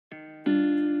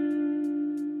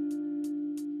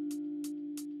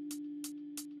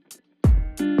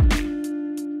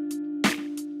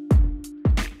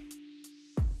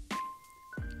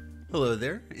Hello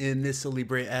there. In this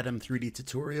Alibre Atom3D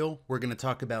tutorial, we're going to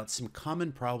talk about some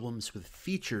common problems with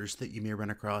features that you may run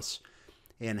across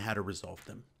and how to resolve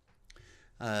them.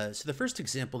 So the first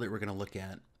example that we're going to look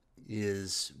at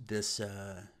is this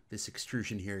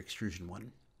extrusion here, extrusion 1.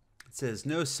 It says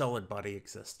no solid body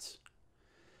exists.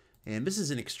 And this is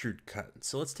an extrude cut.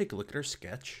 So let's take a look at our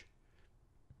sketch.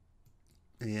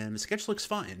 And the sketch looks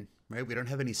fine, right? We don't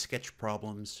have any sketch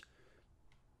problems.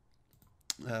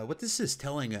 What this is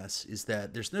telling us is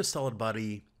that there's no solid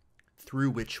body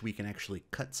through which we can actually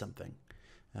cut something.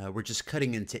 We're just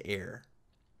cutting into air.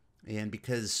 And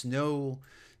because no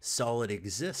solid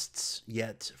exists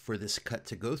yet for this cut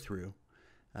to go through,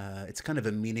 it's kind of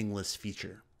a meaningless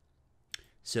feature.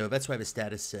 So that's why the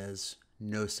status says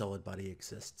no solid body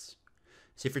exists.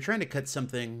 So if you're trying to cut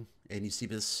something and you see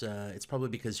this, it's probably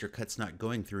because your cut's not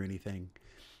going through anything,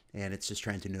 and it's just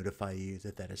trying to notify you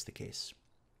that that is the case.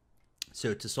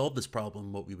 So to solve this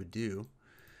problem, what we would do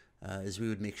is we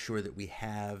would make sure that we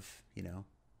have, we'll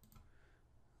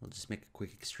just make a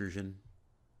quick extrusion.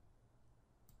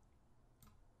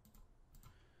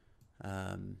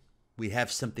 We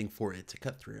have something for it to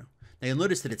cut through. Now you'll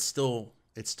notice that it's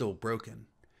still broken.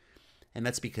 And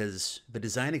that's because the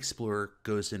Design Explorer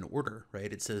goes in order,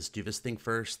 right? It says do this thing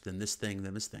first, then this thing,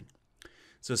 then this thing.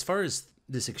 So as far as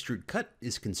this extrude cut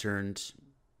is concerned,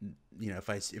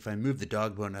 if I move the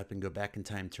dog bone up and go back in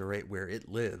time to right where it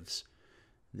lives,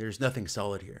 there's nothing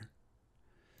solid here.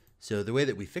 So the way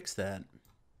that we fix that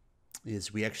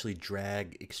is we actually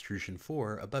drag extrusion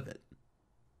 4 above it,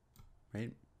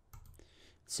 right?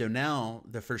 So now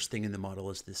the first thing in the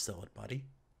model is this solid body.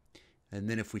 And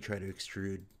then if we try to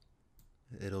extrude,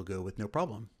 it'll go with no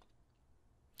problem.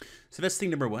 So that's thing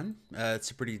number 1.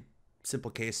 It's a pretty simple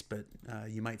case, but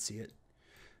you might see it.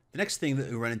 The next thing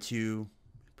that we run into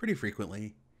pretty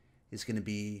frequently is going to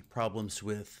be problems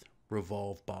with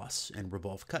Revolve boss and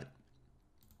Revolve cut.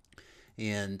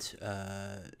 And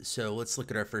so let's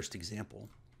look at our first example.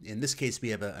 In this case, we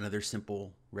have another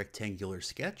simple rectangular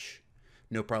sketch.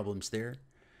 No problems there.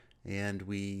 And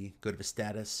we go to the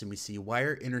status and we see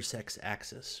wire intersects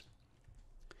axis.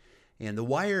 And the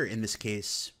wire in this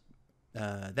case,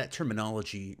 that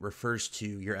terminology refers to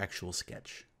your actual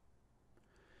sketch.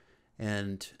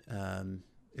 And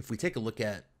if we take a look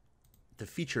at the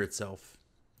feature itself,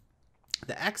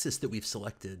 the axis that we've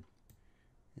selected,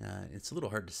 it's a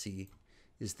little hard to see,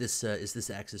 is this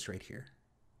axis right here.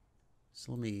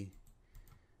 So let me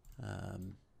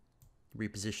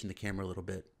reposition the camera a little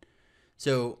bit.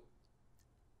 So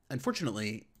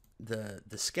unfortunately, the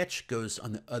sketch goes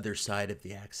on the other side of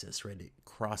the axis, right? It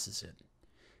crosses it.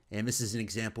 And this is an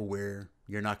example where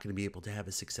you're not going to be able to have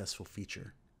a successful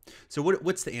feature. So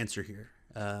what's the answer here?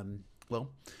 Well,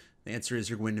 the answer is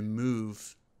you're going to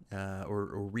move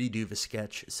or redo the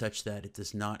sketch such that it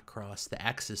does not cross the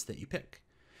axis that you pick.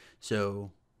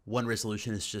 So one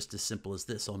resolution is just as simple as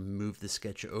this. I'll move the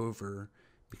sketch over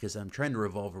because I'm trying to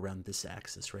revolve around this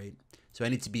axis, right? So I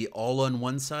need to be all on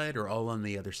one side or all on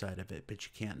the other side of it, but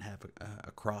you can't have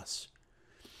a cross.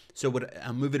 So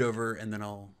I'll move it over and then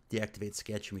I'll deactivate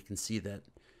sketch, and we can see that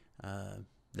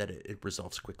it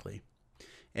resolves quickly.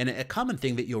 And a common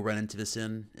thing that you'll run into this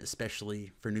in,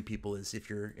 especially for new people, is if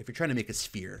you're trying to make a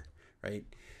sphere, right?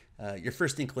 Your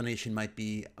first inclination might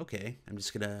be, okay, I'm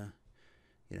just gonna,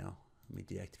 let me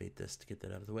deactivate this to get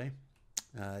that out of the way.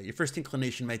 Your first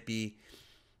inclination might be,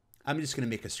 I'm just gonna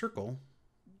make a circle,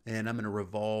 and I'm gonna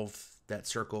revolve that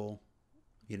circle,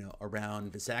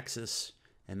 around this axis,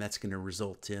 and that's gonna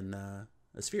result in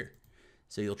a sphere.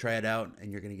 So you'll try it out, and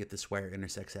you're gonna get this wire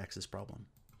intersects axis problem.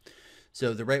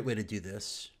 So the right way to do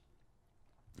this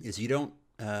is you don't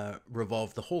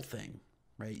revolve the whole thing,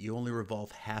 right? You only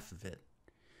revolve half of it.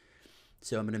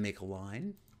 So I'm going to make a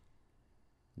line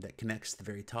that connects the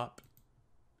very top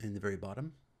and the very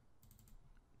bottom.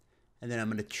 And then I'm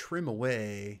going to trim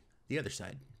away the other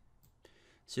side.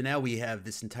 So now we have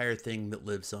this entire thing that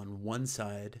lives on one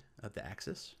side of the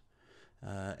axis,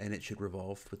 and it should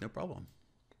revolve with no problem.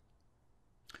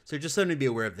 So just something to be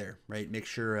aware of there, right? Make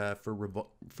sure for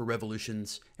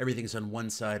revolutions, everything's on one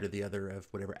side or the other of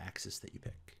whatever axis that you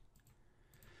pick.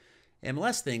 And the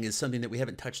last thing is something that we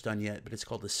haven't touched on yet, but it's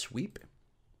called a sweep.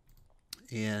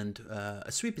 And a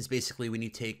sweep is basically when you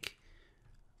take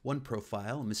one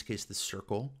profile, in this case the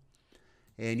circle,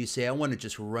 and you say, I want to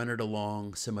just run it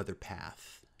along some other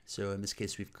path. So in this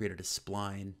case, we've created a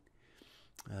spline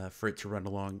for it to run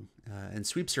along. And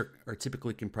sweeps are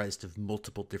typically comprised of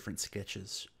multiple different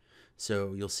sketches.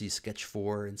 So you'll see sketch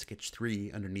 4 and sketch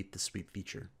 3 underneath the sweep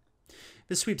feature.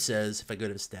 This sweep says, if I go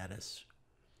to the status,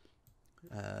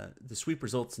 the sweep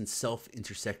results in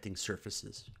self-intersecting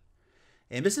surfaces.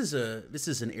 And this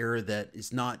is an error that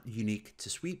is not unique to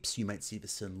sweeps. You might see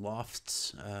this in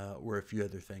lofts or a few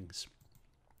other things.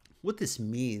 What this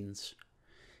means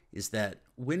is that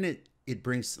when it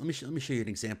brings, let me show you an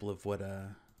example of what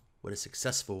a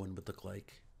successful one would look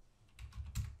like.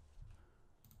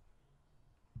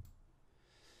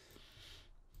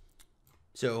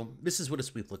 So this is what a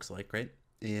sweep looks like, right?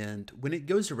 And when it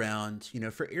goes around, you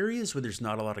know, for areas where there's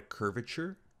not a lot of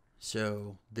curvature,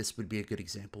 so this would be a good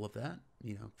example of that.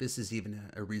 You know, this is even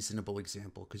a reasonable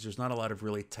example because there's not a lot of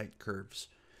really tight curves.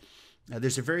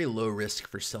 There's a very low risk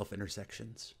for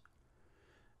self-intersections.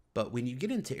 But when you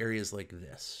get into areas like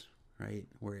this, right,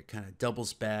 where it kind of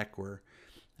doubles back, or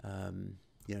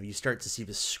you know, you start to see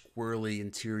this squirrely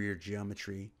interior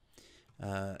geometry.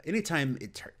 Anytime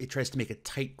it tries to make a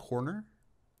tight corner,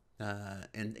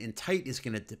 and tight is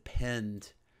going to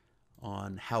depend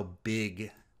on how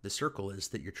big the circle is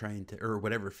that you're trying to, or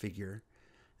whatever figure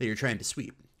that you're trying to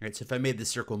sweep, right? So if I made the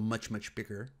circle much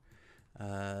bigger,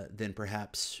 then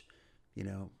perhaps, you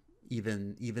know,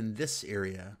 even this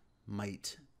area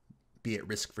might be at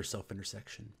risk for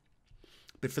self-intersection.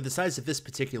 But for the size of this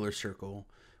particular circle,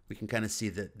 we can kind of see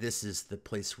that this is the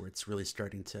place where it's really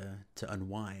starting to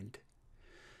unwind.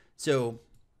 So,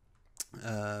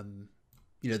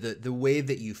 you know, the way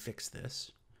that you fix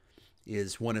this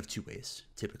is one of two ways,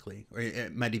 typically, or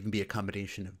it might even be a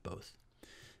combination of both.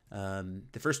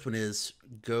 The first one is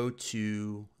go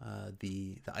to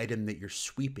the item that you're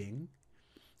sweeping,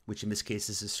 which in this case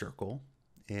is a circle,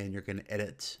 and you're going to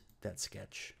edit that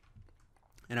sketch.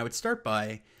 And I would start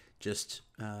by just,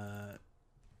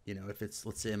 you know, if it's,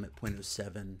 let's say I'm at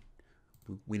 0.07,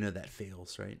 we know that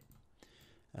fails, right?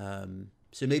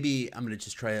 So maybe I'm going to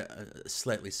just try a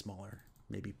slightly smaller,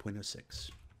 maybe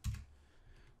 0.06.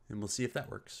 And we'll see if that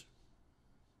works.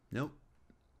 Nope.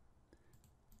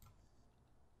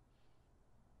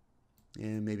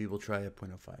 And maybe we'll try a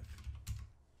 0.05.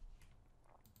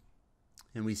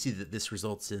 And we see that this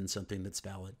results in something that's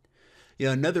valid. You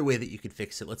know, another way that you could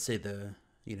fix it, let's say the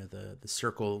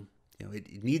circle, you know,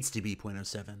 it needs to be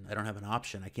 0.07. I don't have an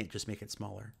option. I can't just make it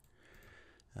smaller.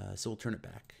 So we'll turn it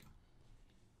back.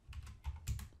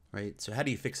 Right? So how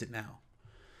do you fix it now?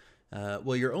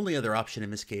 Well, your only other option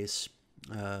in this case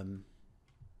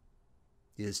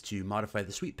is to modify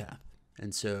the sweep path.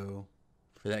 And so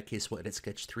for that case, we'll edit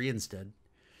sketch 3 instead.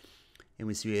 And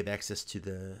we see we have access to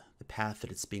the path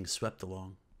that it's being swept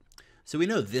along. So we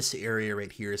know this area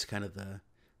right here is kind of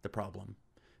the problem.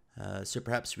 So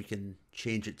perhaps we can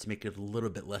change it to make it a little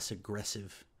bit less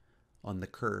aggressive on the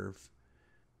curve.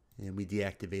 And we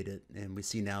deactivate it, and we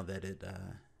see now that it,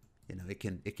 you know, it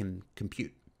can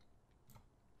compute.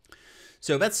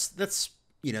 So that's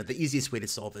you know, the easiest way to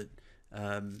solve it.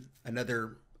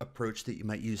 Another approach that you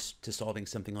might use to solving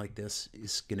something like this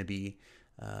is going to be,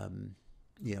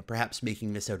 you know, perhaps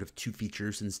making this out of 2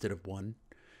 features instead of 1.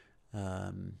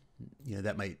 You know,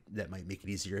 that might make it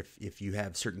easier if you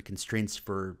have certain constraints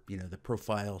for, you know, the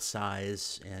profile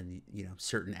size, and, you know,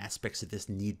 certain aspects of this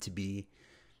need to be,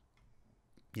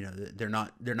 you know, they're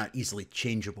not easily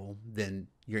changeable. Then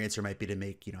your answer might be to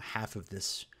make, you know, half of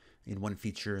this in one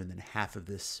feature and then half of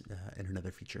this in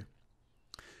another feature.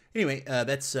 Anyway,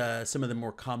 that's some of the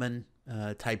more common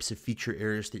types of feature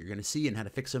errors that you're going to see and how to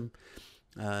fix them.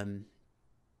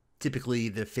 Typically,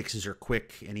 the fixes are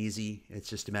quick and easy. It's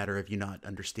just a matter of you not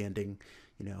understanding,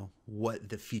 you know, what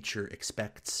the feature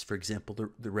expects. For example,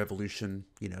 the revolution,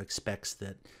 you know, expects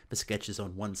that the sketch is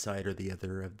on one side or the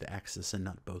other of the axis and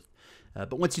not both.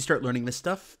 But once you start learning this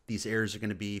stuff, these errors are going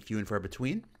to be few and far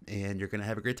between, and you're going to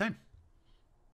have a great time.